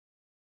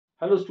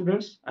Hello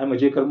students, I am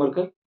Ajay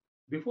Karmarkar.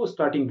 Before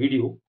starting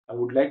video, I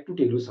would like to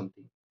tell you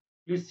something.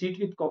 Please sit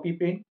with copy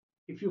pen.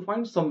 If you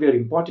find somewhere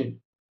important,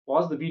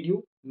 pause the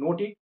video,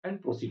 note it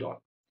and proceed on.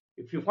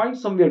 If you find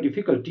somewhere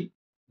difficulty,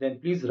 then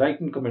please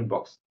write in comment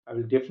box. I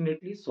will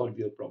definitely solve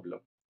your problem.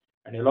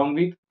 And along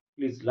with,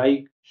 please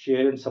like,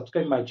 share and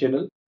subscribe my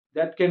channel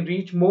that can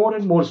reach more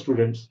and more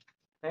students.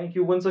 Thank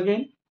you once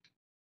again.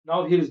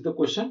 Now here is the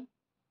question.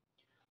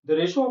 The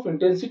ratio of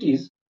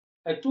intensities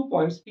at 2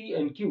 points P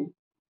and Q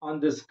on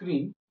the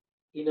screen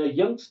in a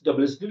Young's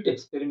double slit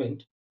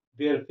experiment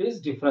where phase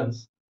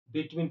difference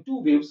between two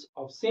waves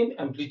of same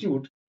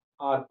amplitude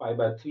are pi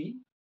by 3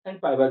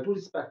 and pi by 2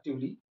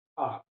 respectively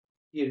are.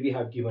 Here we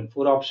have given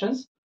four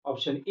options.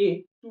 Option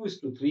A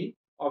 2:3,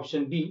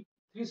 option B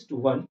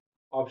 3:1,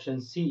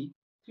 option C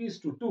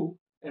 3:2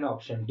 and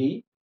option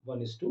D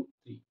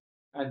 1:3.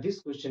 And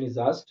this question is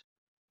asked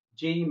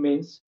JEE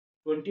Mains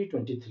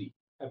 2023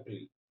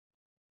 April.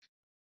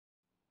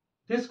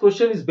 This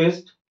question is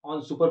based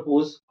on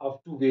superpose of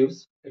two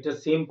waves at a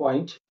same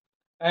point,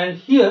 and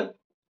here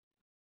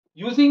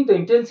using the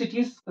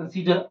intensities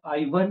consider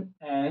I1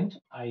 and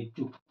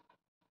I2.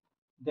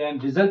 Then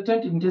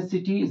resultant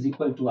intensity is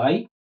equal to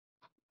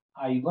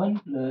I1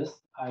 plus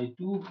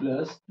I2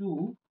 plus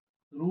 2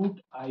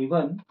 root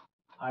I1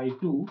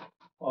 I2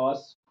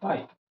 cos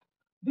phi.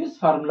 This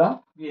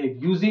formula we are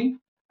using,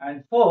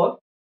 and for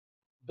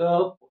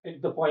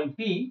at the point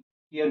P,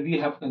 here we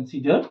have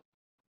considered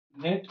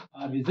net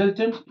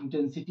resultant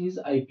intensities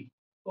IP.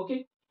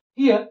 Okay,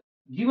 here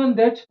given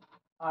that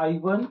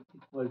I1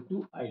 equal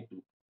to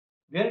I2,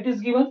 where it is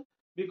given,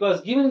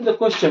 because given in the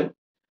question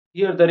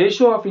here the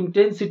ratio of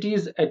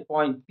intensities at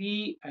point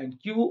P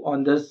and Q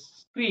on the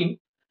screen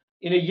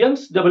in a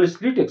Young's double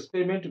slit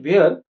experiment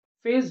where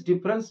phase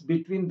difference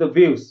between the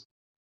waves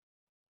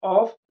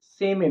of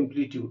same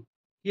amplitude.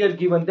 Here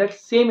given that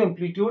same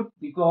amplitude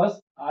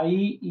because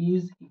I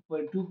is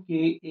equal to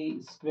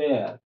Ka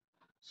square.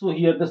 So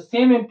here the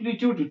same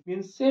amplitude, it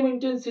means same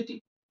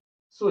intensity.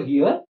 So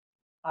here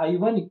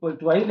I1 equal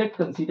to I, let's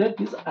consider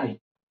this I.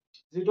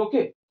 Is it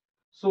okay?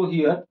 So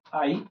here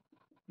I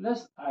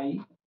plus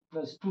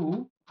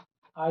 2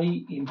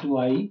 I into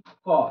I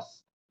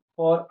cos.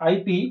 For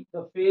IP,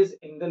 the phase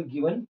angle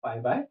given pi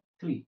by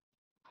 3.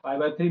 Pi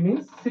by 3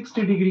 means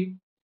 60 degree.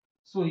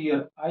 So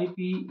here IP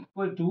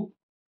equal to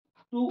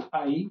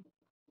 2I,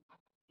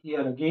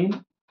 here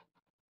again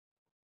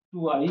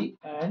 2I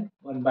and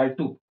 1 by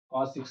 2.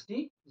 Cos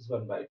 60 is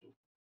 1 by 2.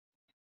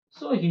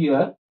 So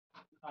here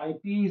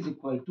IP is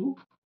equal to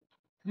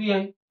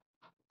 3I.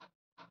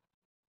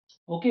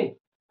 Okay.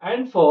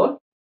 And for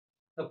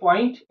the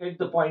point at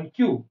the point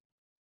Q,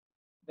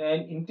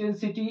 then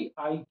intensity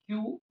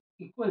IQ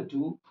equal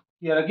to,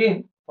 here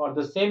again for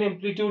the same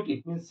amplitude,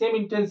 it means same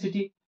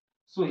intensity.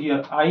 So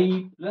here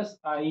I plus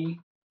I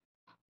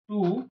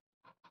 2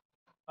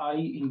 I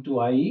into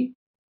I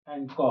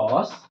and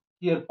cos,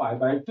 here pi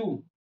by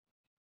 2.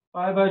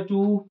 Pi by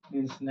 2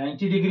 means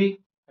 90 degree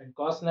and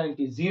cos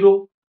 90 is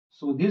 0.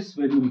 So this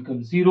value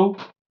becomes 0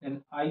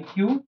 and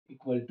IQ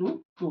equal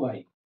to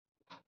 2I.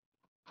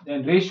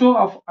 Then ratio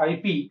of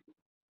IP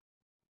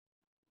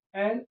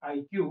and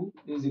IQ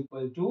is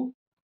equal to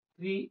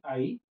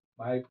 3I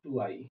by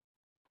 2I.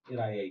 Here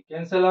I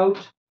cancel out.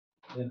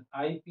 Then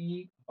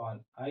IP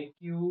upon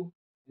IQ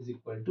is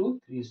equal to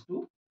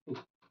 3:2.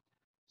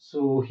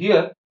 So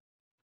here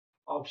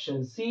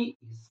option C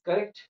is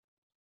correct.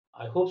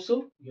 I hope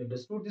so. You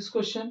understood this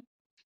question.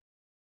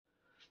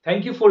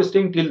 Thank you for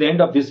staying till the end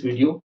of this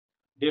video.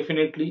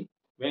 Definitely,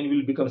 when you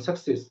will become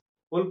success,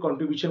 whole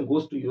contribution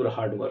goes to your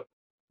hard work.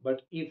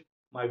 But if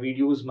my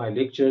videos, my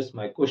lectures,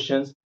 my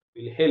questions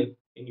will help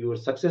in your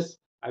success,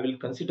 I will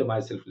consider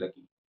myself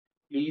lucky.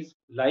 Please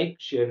like,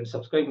 share and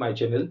subscribe my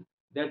channel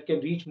that can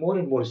reach more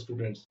and more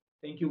students.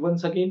 Thank you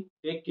once again.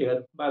 Take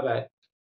care. Bye bye.